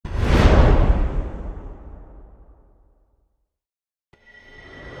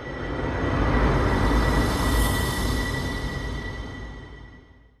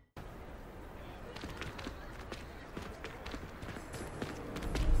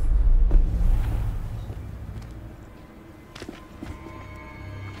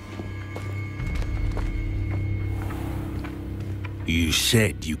You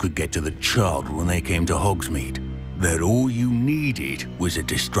said you could get to the child when they came to Hogsmeade. That all you needed was a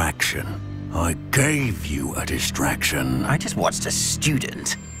distraction. I gave you a distraction. I just watched a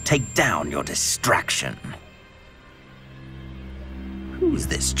student take down your distraction. Who's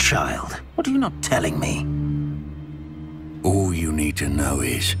this child? What are you not telling me? All you need to know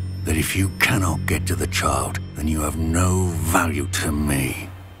is that if you cannot get to the child, then you have no value to me.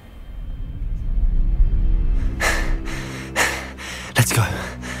 Let's go.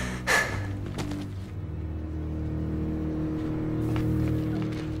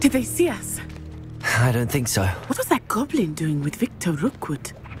 Did they see us? I don't think so. What was that goblin doing with Victor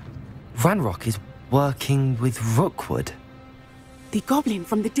Rookwood? Ranrock is working with Rookwood. The goblin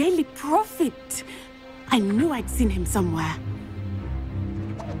from the Daily Prophet. I knew I'd seen him somewhere.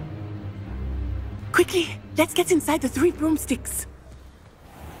 Quickly, let's get inside the 3 broomsticks.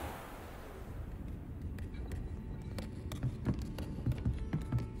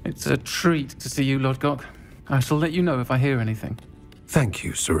 It's a treat to see you, Lord Gok. I shall let you know if I hear anything. Thank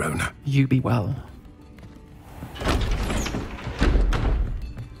you, Sirona. You be well.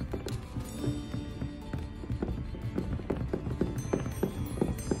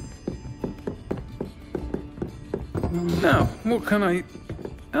 Now, what can I...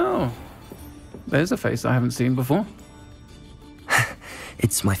 Oh, there's a face I haven't seen before.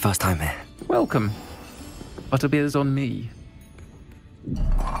 It's my first time here. Welcome. Butterbeer's on me.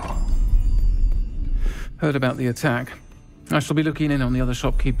 Heard about the attack. I shall be looking in on the other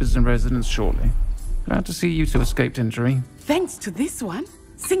shopkeepers and residents shortly. Glad to see you two escaped injury. Thanks to this one,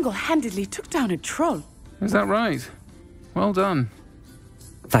 single-handedly took down a troll. Is that right? Well done.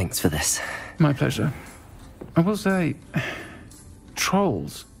 Thanks for this. My pleasure. I will say,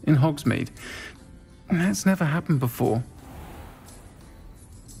 trolls in Hogsmeade. That's never happened before.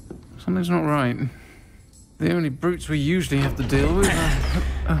 Something's not right. The only brutes we usually have to deal with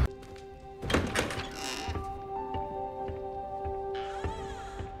are...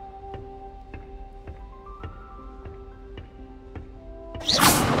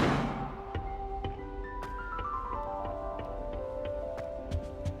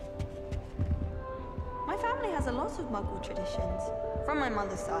 My family has a lot of Muggle traditions, from my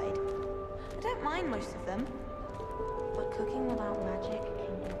mother's side. I don't mind most of them, but cooking without magic can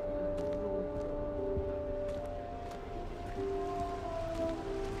be...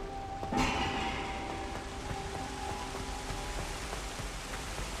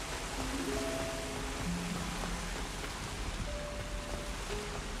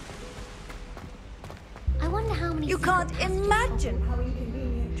 I wonder how many... You can't imagine how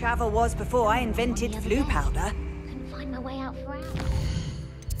inconvenient travel was before I invented flu powder. Couldn't find my way out for hours.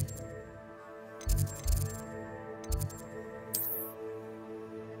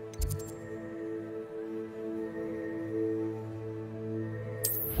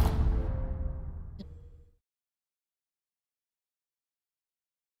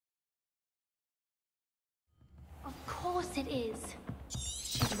 Of course it is.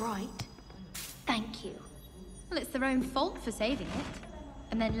 She's right. Thank you. Well, it's their own fault for saving it,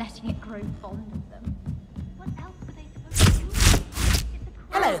 and then letting it grow fond of them. What else were they supposed to do?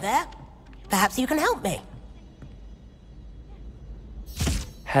 Hello there. Perhaps you can help me.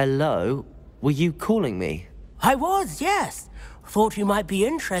 Hello? Were you calling me? I was, yes. Thought you might be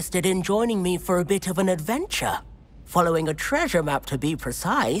interested in joining me for a bit of an adventure. Following a treasure map, to be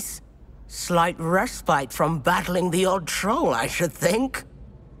precise. Slight respite from battling the odd troll, I should think.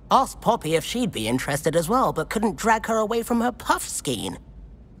 Asked Poppy if she'd be interested as well, but couldn't drag her away from her puff skein.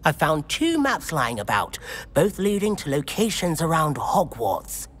 I found 2 maps lying about, both leading to locations around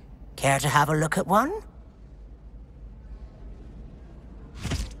Hogwarts. Care to have a look at one?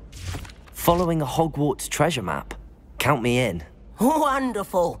 Following a Hogwarts treasure map. Count me in.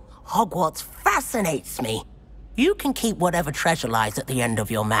 Wonderful. Hogwarts fascinates me. You can keep whatever treasure lies at the end of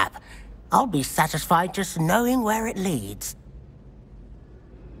your map. I'll be satisfied just knowing where it leads.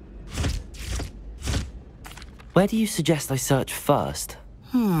 Where do you suggest I search first?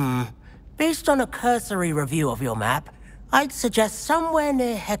 Based on a cursory review of your map, I'd suggest somewhere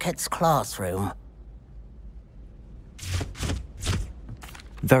near Hecat's classroom.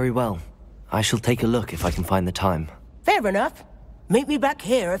 Very well. I shall take a look if I can find the time. Fair enough. Meet me back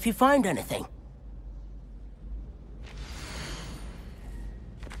here if you find anything.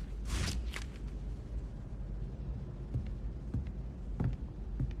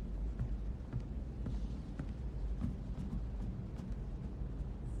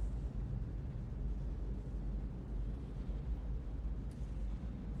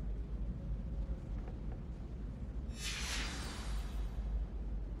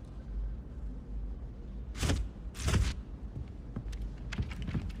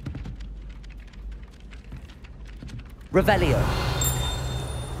 Revelio.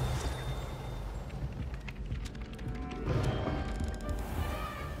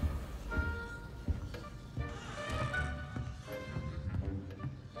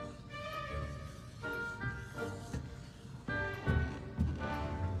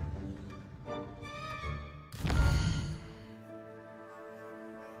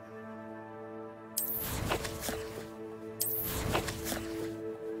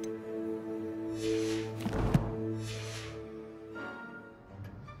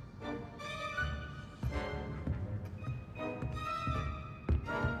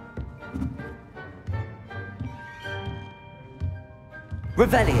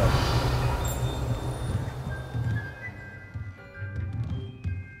 Revelio.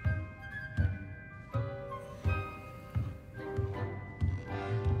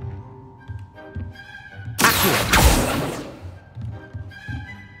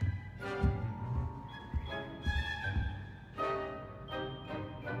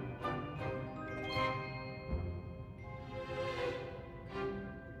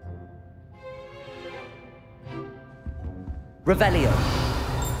 Revelio.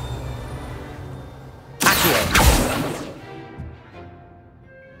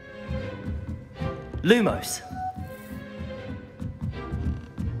 Lumos.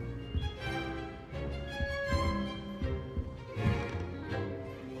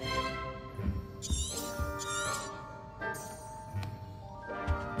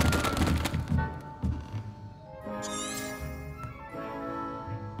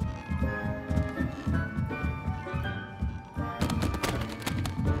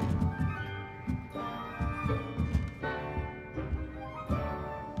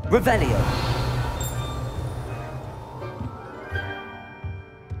 Revelio.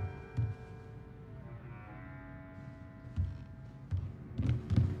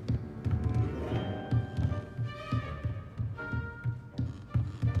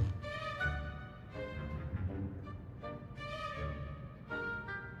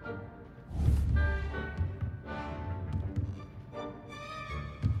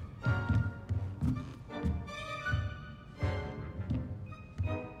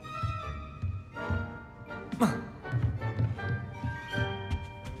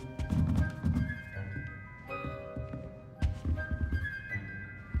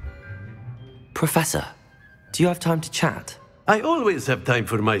 Professor, do you have time to chat? I always have time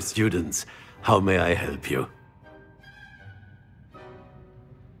for my students. How may I help you?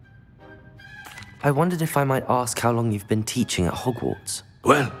 I wondered if I might ask how long you've been teaching at Hogwarts.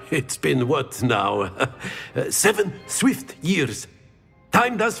 Well, it's been what now? 7 swift years.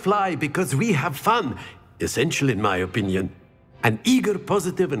 Time does fly because we have fun, essential in my opinion. An eager,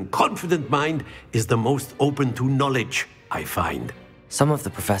 positive, and confident mind is the most open to knowledge, I find. Some of the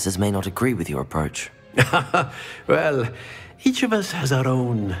professors may not agree with your approach. Well, each of us has our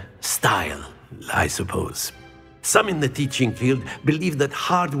own style, I suppose. Some in the teaching field believe that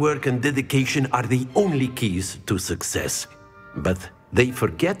hard work and dedication are the only keys to success. But they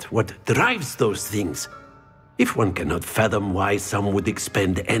forget what drives those things. If one cannot fathom why some would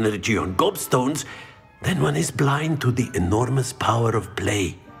expend energy on gobstones, then one is blind to the enormous power of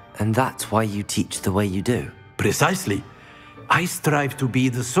play. And that's why you teach the way you do? Precisely. I strive to be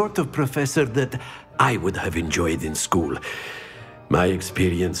the sort of professor that I would have enjoyed in school. My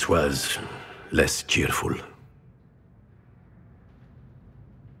experience was less cheerful.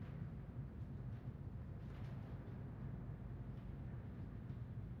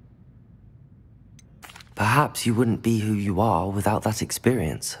 Perhaps you wouldn't be who you are without that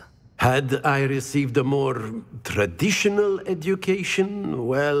experience. Had I received a more traditional education,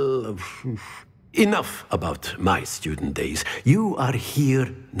 well... Enough about my student days. You are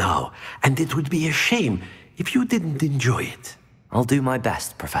here now, and it would be a shame if you didn't enjoy it. I'll do my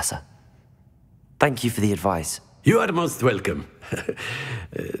best, Professor. Thank you for the advice. You are most welcome.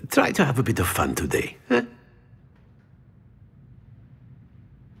 Try to have a bit of fun today. Huh?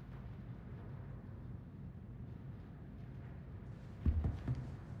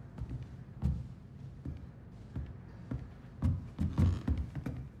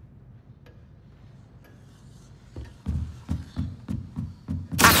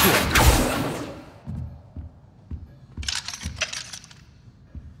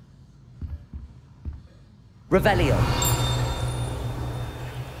 Revelio.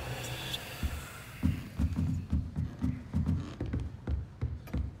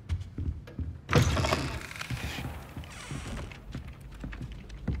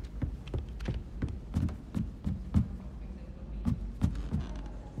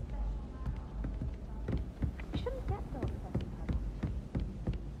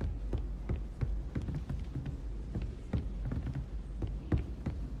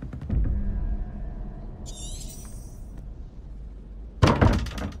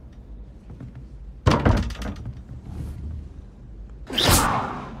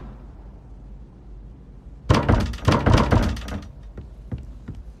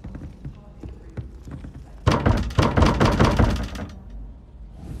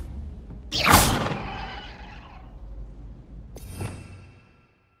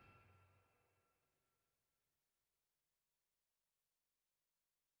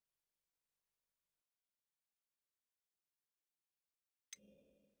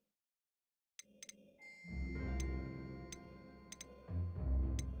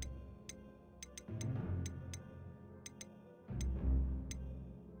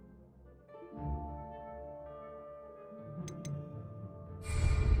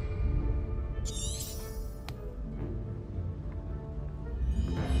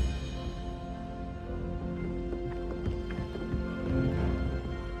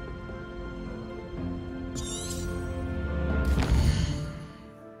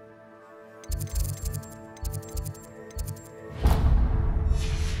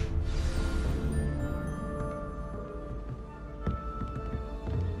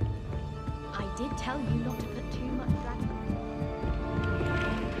 I did tell you not to put too much dragon.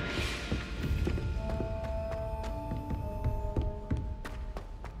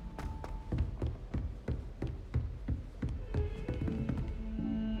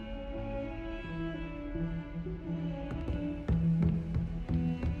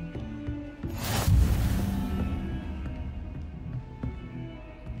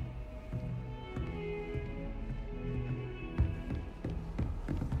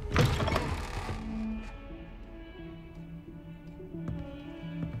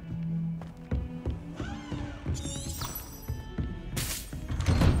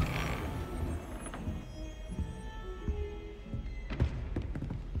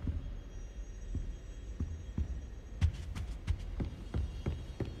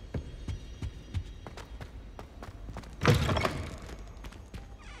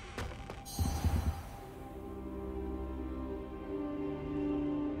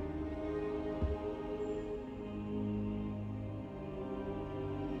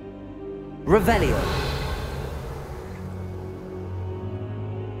 Revelio.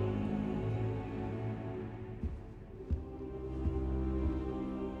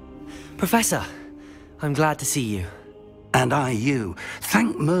 Professor, I'm glad to see you. And I you.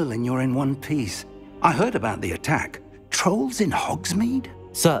 Thank Merlin you're in one piece. I heard about the attack. Trolls in Hogsmeade?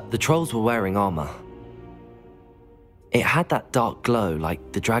 Sir, the trolls were wearing armor. It had that dark glow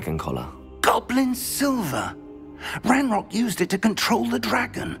like the dragon collar. Goblin silver! Ranrock used it to control the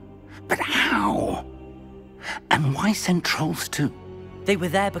dragon. But how? And why send trolls too? They were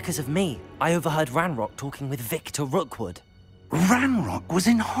there because of me. I overheard Ranrock talking with Victor Rookwood. Ranrock was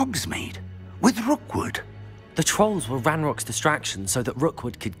in Hogsmeade? With Rookwood? The trolls were Ranrock's distraction so that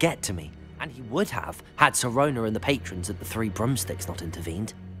Rookwood could get to me. And he would have, had Sirona and the patrons at the Three Broomsticks not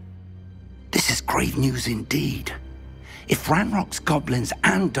intervened. This is grave news indeed. If Ranrock's goblins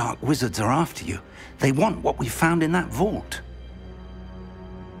and dark wizards are after you, they want what we found in that vault.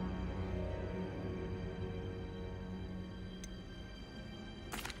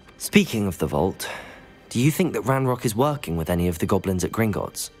 Speaking of the vault, do you think that Ranrock is working with any of the goblins at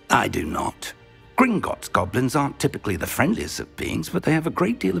Gringotts? I do not. Gringotts goblins aren't typically the friendliest of beings, but they have a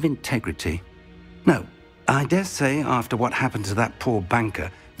great deal of integrity. No, I dare say after what happened to that poor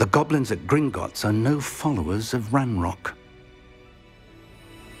banker, the goblins at Gringotts are no followers of Ranrock.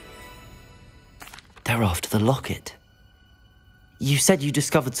 They're after the locket. You said you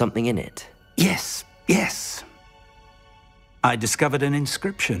discovered something in it. Yes, yes. I discovered an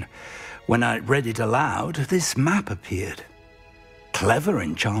inscription. When I read it aloud, this map appeared. Clever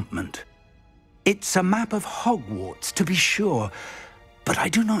enchantment. It's a map of Hogwarts, to be sure, but I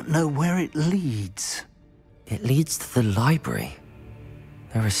do not know where it leads. It leads to the library.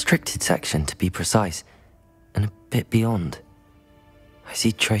 A restricted section, to be precise, and a bit beyond. I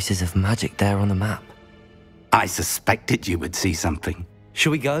see traces of magic there on the map. I suspected you would see something.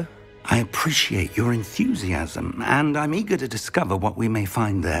 Shall we go? I appreciate your enthusiasm, and I'm eager to discover what we may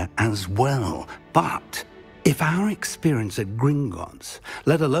find there as well. But if our experience at Gringotts,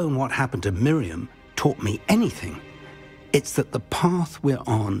 let alone what happened to Miriam, taught me anything, it's that the path we're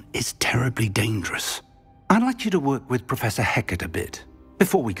on is terribly dangerous. I'd like you to work with Professor Hecat a bit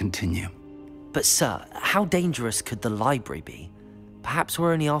before we continue. But sir, how dangerous could the library be? Perhaps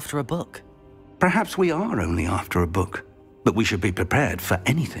we're only after a book. Perhaps we are only after a book, but we should be prepared for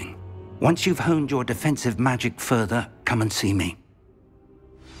anything. Once you've honed your defensive magic further, come and see me.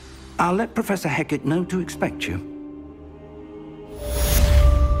 I'll let Professor Hecat know to expect you.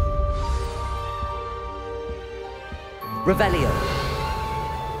 Revelio.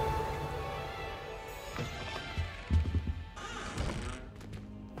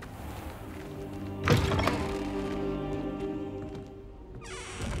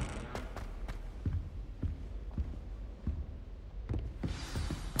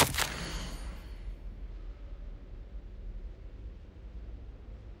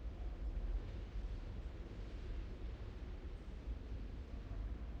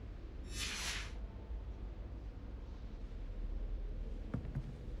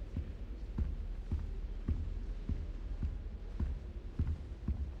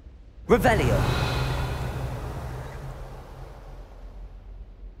 Revelio.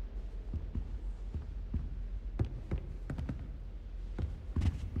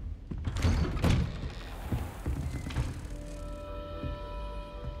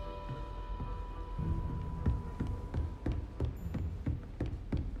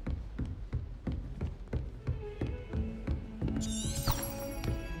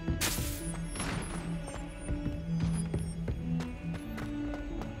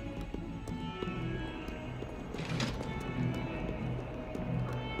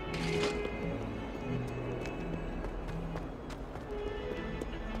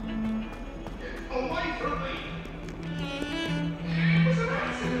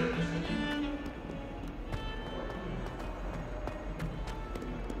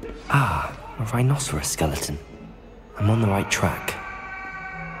 Ah, a rhinoceros skeleton. I'm on the right track.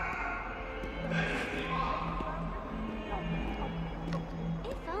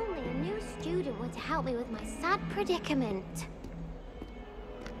 If only a new student were to help me with my sad predicament.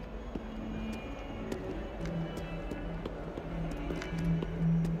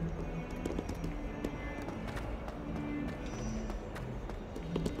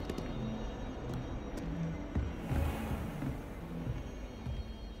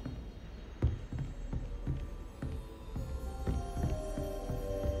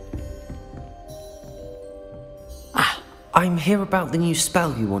 I'm here about the new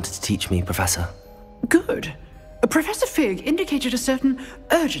spell you wanted to teach me, Professor. Good. Professor Fig indicated a certain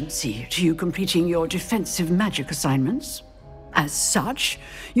urgency to you completing your defensive magic assignments. As such,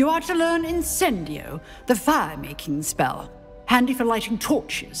 you are to learn Incendio, the fire-making spell, handy for lighting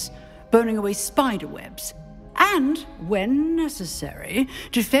torches, burning away spider webs, and, when necessary,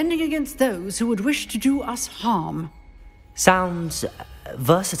 defending against those who would wish to do us harm. Sounds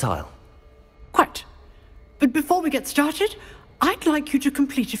versatile. Quite. But before we get started, I'd like you to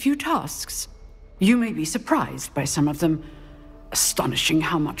complete a few tasks. You may be surprised by some of them. Astonishing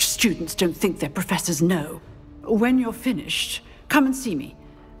how much students don't think their professors know. When you're finished, come and see me.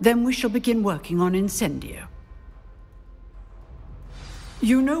 Then we shall begin working on Incendio.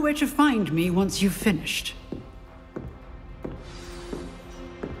 You know where to find me once you've finished.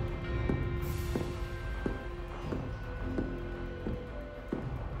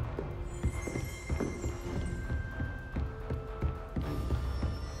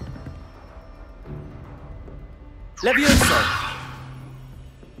 Levioso!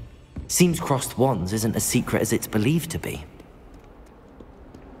 Seems crossed wands isn't as secret as it's believed to be.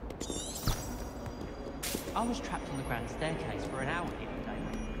 I was trapped on the grand staircase for an hour the other day.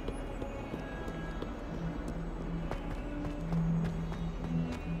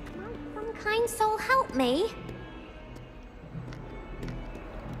 Might some kind soul help me?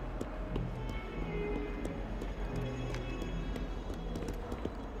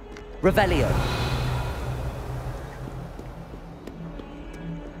 Revelio.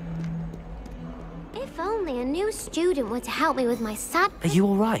 If only a new student were to help me with my sad... Are you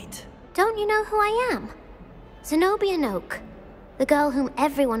alright? Don't you know who I am? Zenobia Noak, the girl whom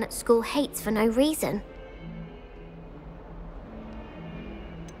everyone at school hates for no reason.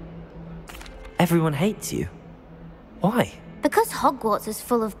 Everyone hates you. Why? Because Hogwarts is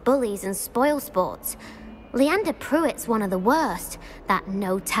full of bullies and spoilsports. Leander Pruitt's one of the worst, that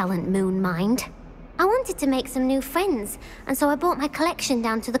no-talent moon mind. I wanted to make some new friends, and so I brought my collection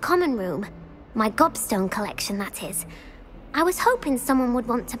down to the common room. My gobstone collection, that is. I was hoping someone would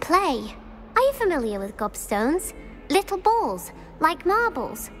want to play. Are you familiar with gobstones? Little balls, like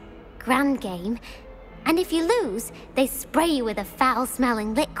marbles. Grand game. And if you lose, they spray you with a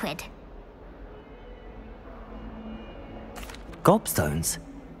foul-smelling liquid. Gobstones?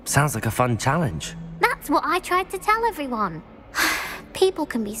 Sounds like a fun challenge. That's what I tried to tell everyone. People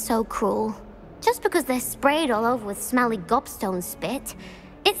can be so cruel. Just because they're sprayed all over with smelly gobstone spit,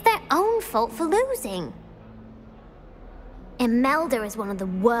 it's their own fault for losing. Imelda is one of the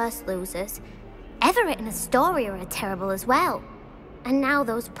worst losers. Everett and Astoria are terrible as well. And now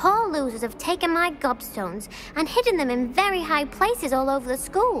those poor losers have taken my gobstones and hidden them in very high places all over the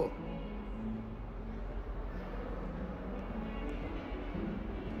school.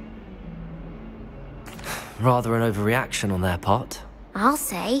 Rather an overreaction on their part. I'll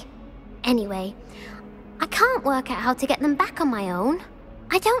say. Anyway, I can't work out how to get them back on my own.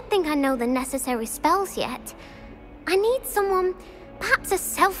 I don't think I know the necessary spells yet. I need someone, perhaps a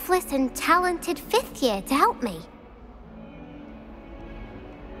selfless and talented fifth year to help me.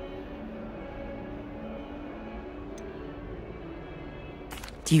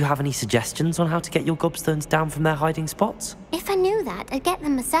 Do you have any suggestions on how to get your gobstones down from their hiding spots? If I knew that, I'd get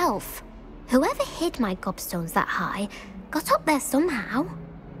them myself. Whoever hid my gobstones that high got up there somehow.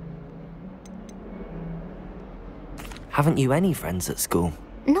 Haven't you any friends at school?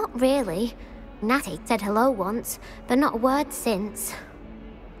 Not really. Natty said hello once, but not a word since.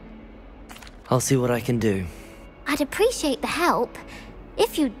 I'll see what I can do. I'd appreciate the help.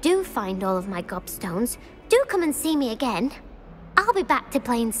 If you do find all of my gobstones, do come and see me again. I'll be back to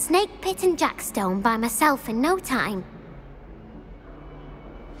playing Snake Pit and Jackstone by myself in no time.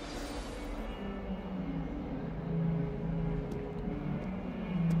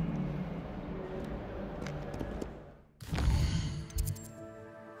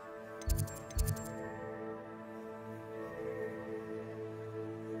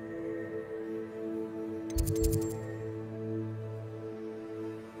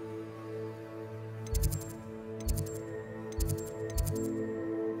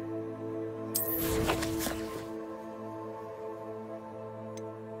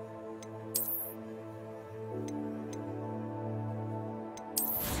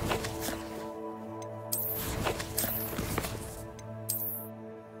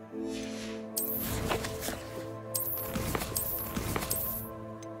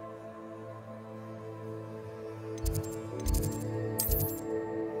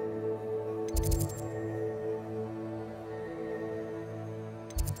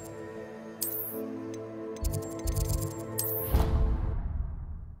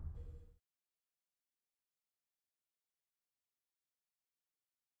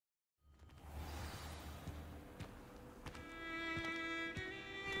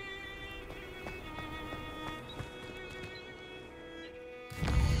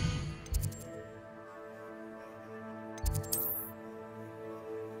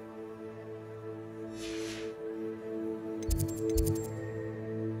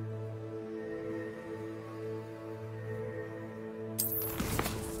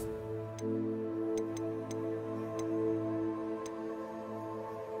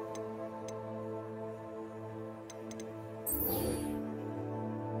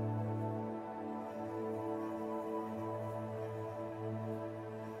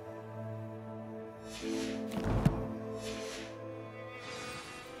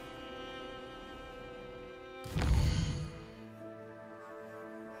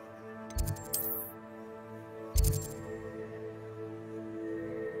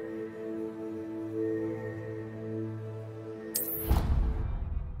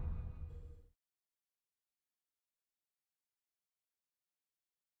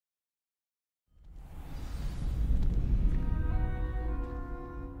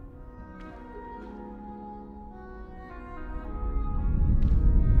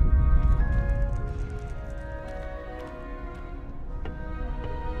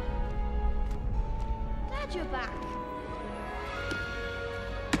 glad you're back.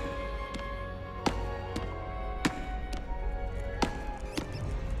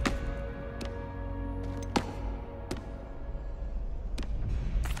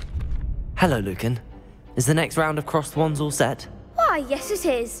 Hello, Lucan. Is the next round of crossed wands all set? Why, yes it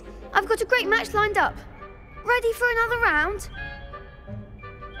is. I've got a great match lined up. Ready for another round?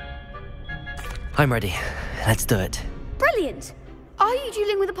 I'm ready. Let's do it. Brilliant. Are you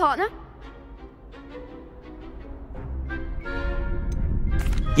dueling with a partner?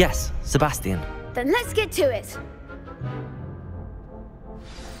 Yes, Sebastian. Then let's get to it.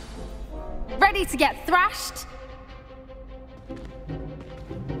 Ready to get thrashed?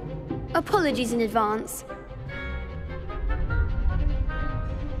 Apologies in advance.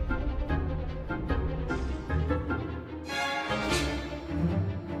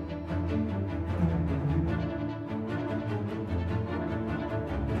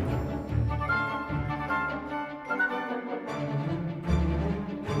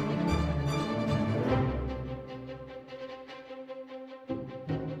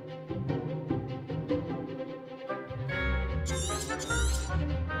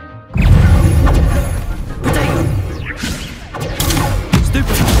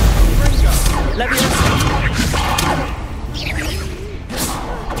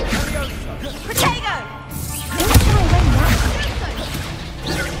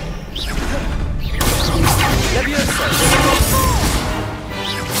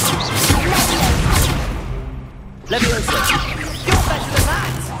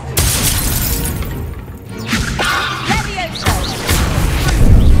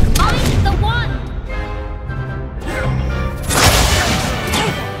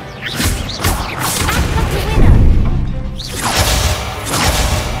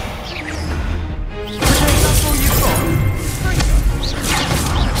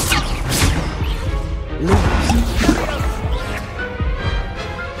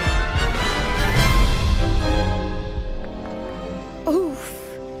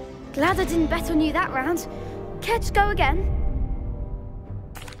 Glad I didn't bet on you that round. Care to go again?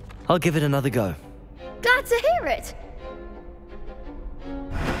 I'll give it another go. Glad to hear it.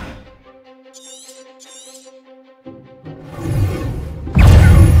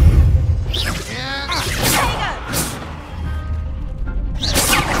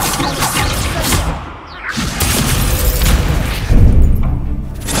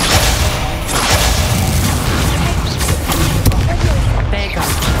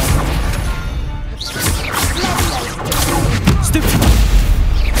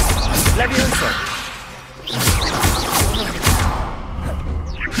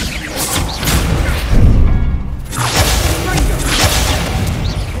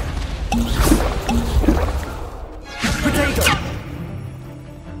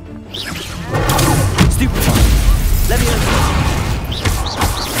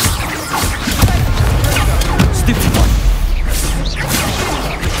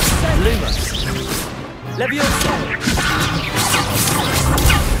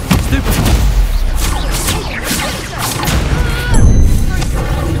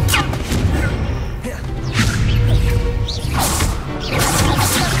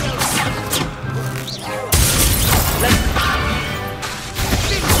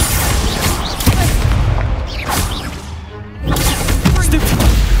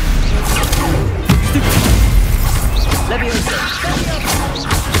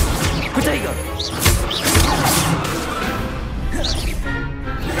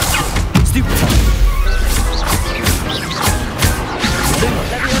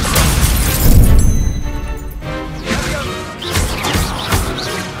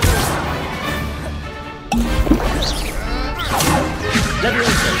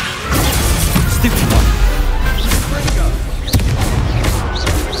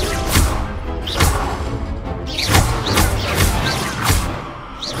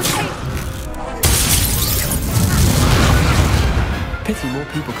 Pity more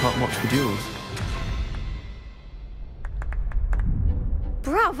people can't watch the duels.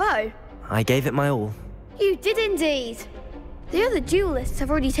 Bravo! I gave it my all. You did indeed. The other duelists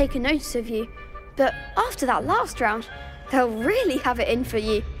have already taken notice of you, but after that last round, they'll really have it in for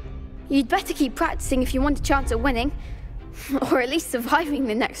you. You'd better keep practicing if you want a chance at winning, or at least surviving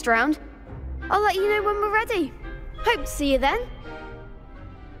the next round. I'll let you know when we're ready. Hope to see you then.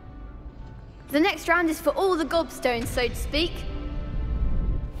 The next round is for all the gobstones, so to speak.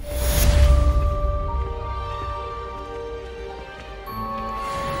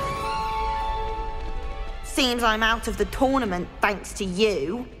 Seems I'm out of the tournament thanks to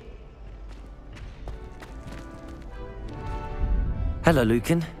you. Hello,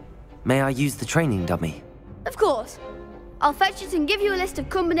 Lucan. May I use the training dummy? Of course. I'll fetch it and give you a list of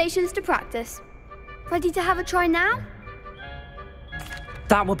combinations to practice. Ready to have a try now?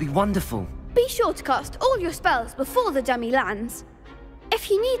 That would be wonderful. Be sure to cast all your spells before the dummy lands. If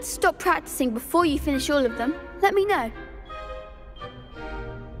you need to stop practicing before you finish all of them, let me know.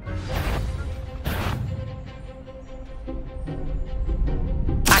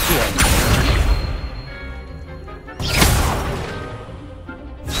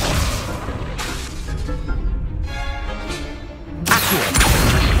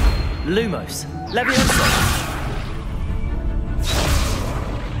 Lumos, Leviosa.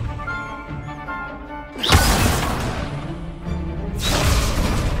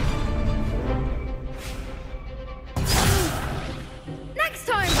 Next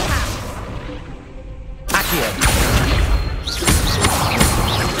time, perhaps. Accio.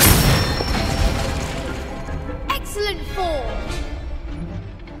 Excellent form.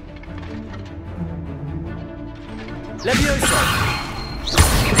 Leviosa.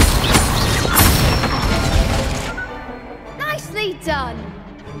 Nicely done.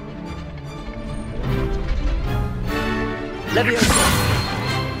 Leviosa.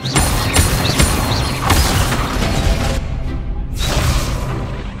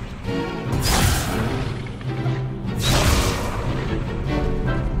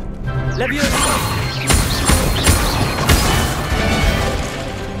 Leviosa.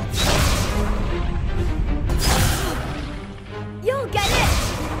 You'll get it.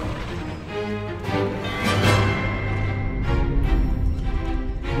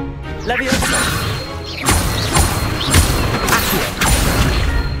 Leviosa.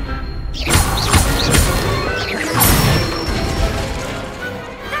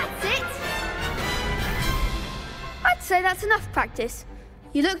 That's it. I'd say that's enough practice.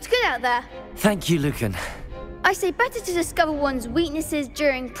 You looked good out there. Thank you, Lucan. I say better to discover one's weaknesses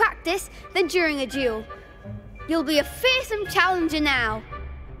during practice than during a duel. You'll be a fearsome challenger now.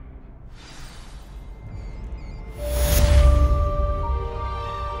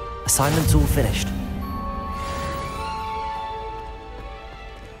 Assignment's all finished.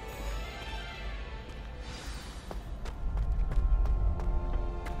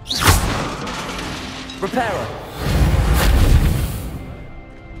 Reparo.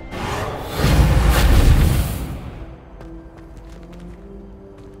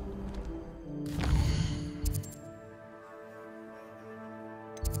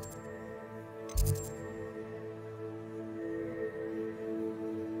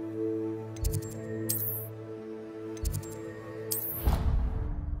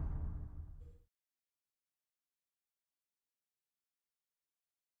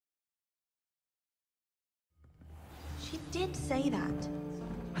 She did say that.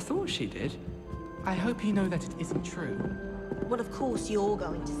 I thought she did. I hope you know that it isn't true. Well, of course you're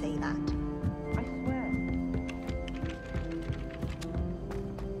going to say that. I swear.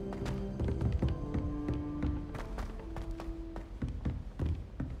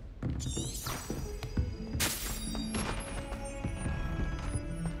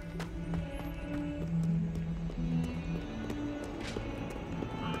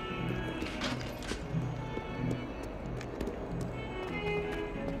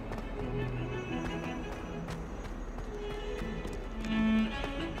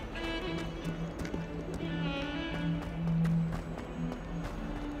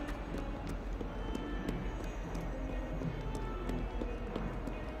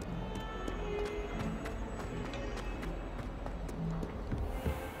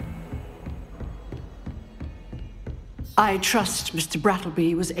 I trust Mr.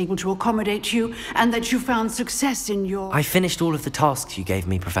 Brattleby was able to accommodate you and that you found success in your... I finished all of the tasks you gave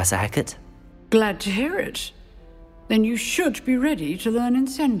me, Professor Hecat. Glad to hear it. Then you should be ready to learn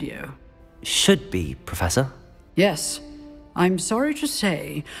Incendio. Should be, Professor. Yes. I'm sorry to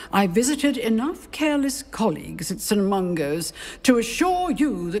say, I visited enough careless colleagues at St. Mungo's to assure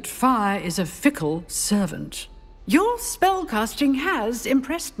you that fire is a fickle servant. Your spellcasting has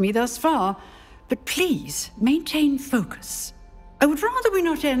impressed me thus far, but please maintain focus. I would rather we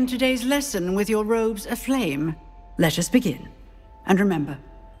not end today's lesson with your robes aflame. Let us begin. And remember,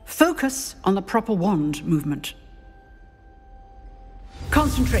 focus on the proper wand movement.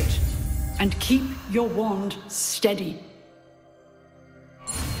 Concentrate and keep your wand steady.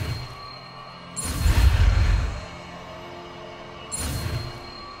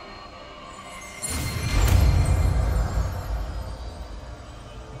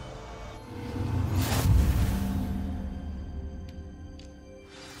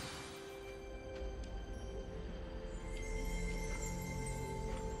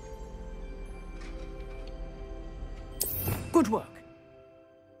 Good work.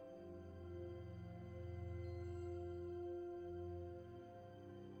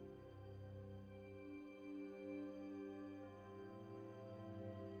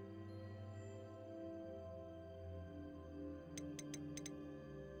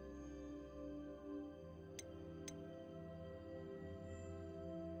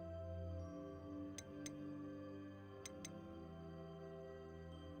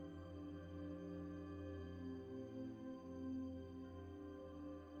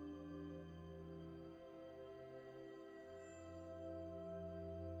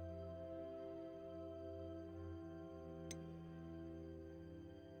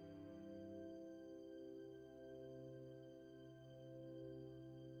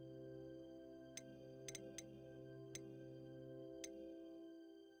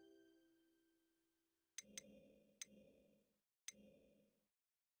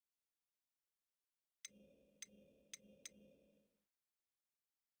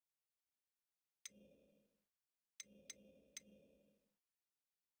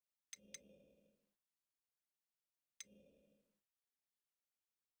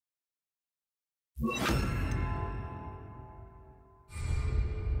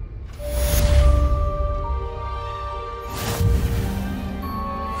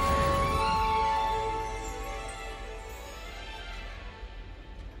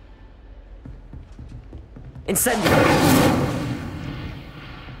 Incendio!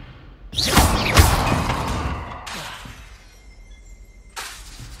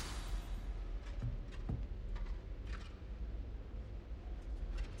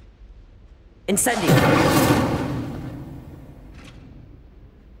 Incendio!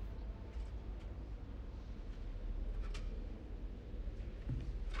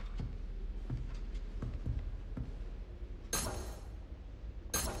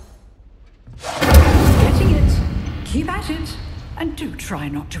 Getting it. Keep at it. And do try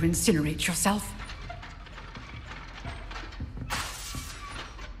not to incinerate yourself.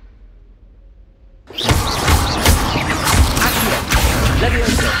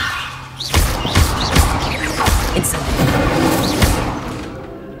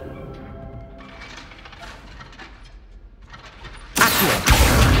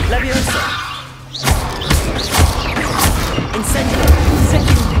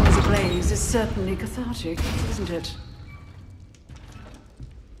 Certainly cathartic, isn't it?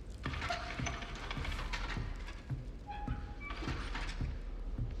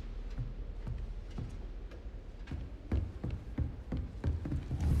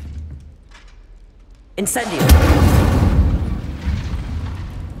 Incendio!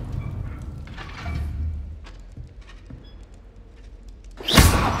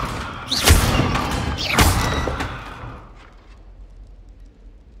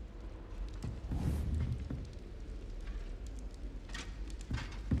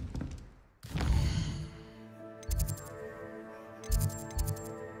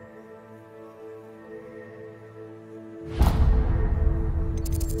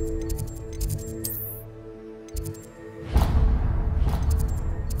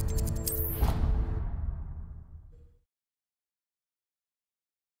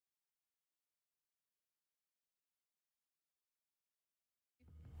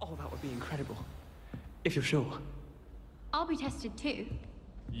 Oh, that would be incredible. If you're sure. I'll be tested too.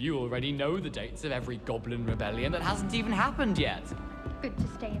 You already know the dates of every goblin rebellion that hasn't even happened yet. Good to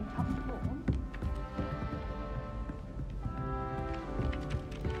stay in top form.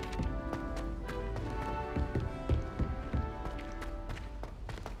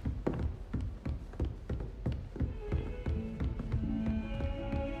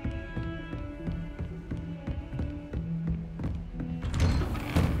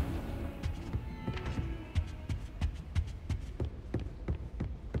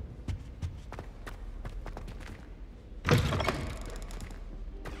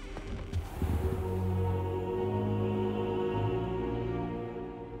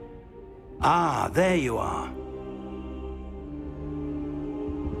 Ah, there you are.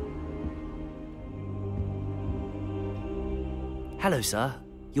 Hello, sir.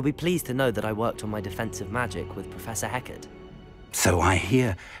 You'll be pleased to know that I worked on my defensive magic with Professor Heckard. So I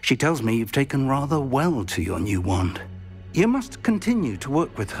hear. She tells me you've taken rather well to your new wand. You must continue to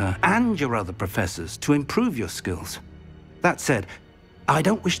work with her and your other professors to improve your skills. That said, I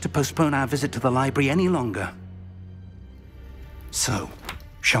don't wish to postpone our visit to the library any longer. So,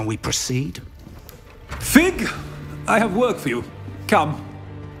 shall we proceed? Fig! I have work for you. Come.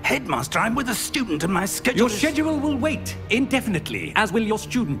 Headmaster, I'm with a student and my schedule Your schedule will wait indefinitely, as will your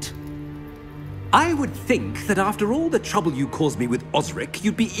student. I would think that after all the trouble you caused me with Osric,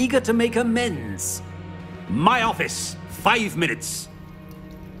 you'd be eager to make amends. My office, 5 minutes.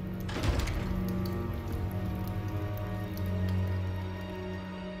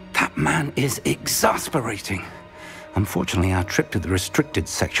 That man is exasperating. Unfortunately, our trip to the restricted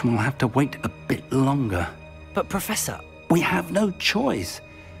section will have to wait a bit longer. But, Professor... We have no choice.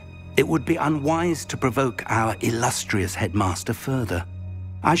 It would be unwise to provoke our illustrious headmaster further.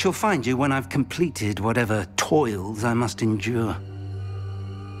 I shall find you when I've completed whatever toils I must endure.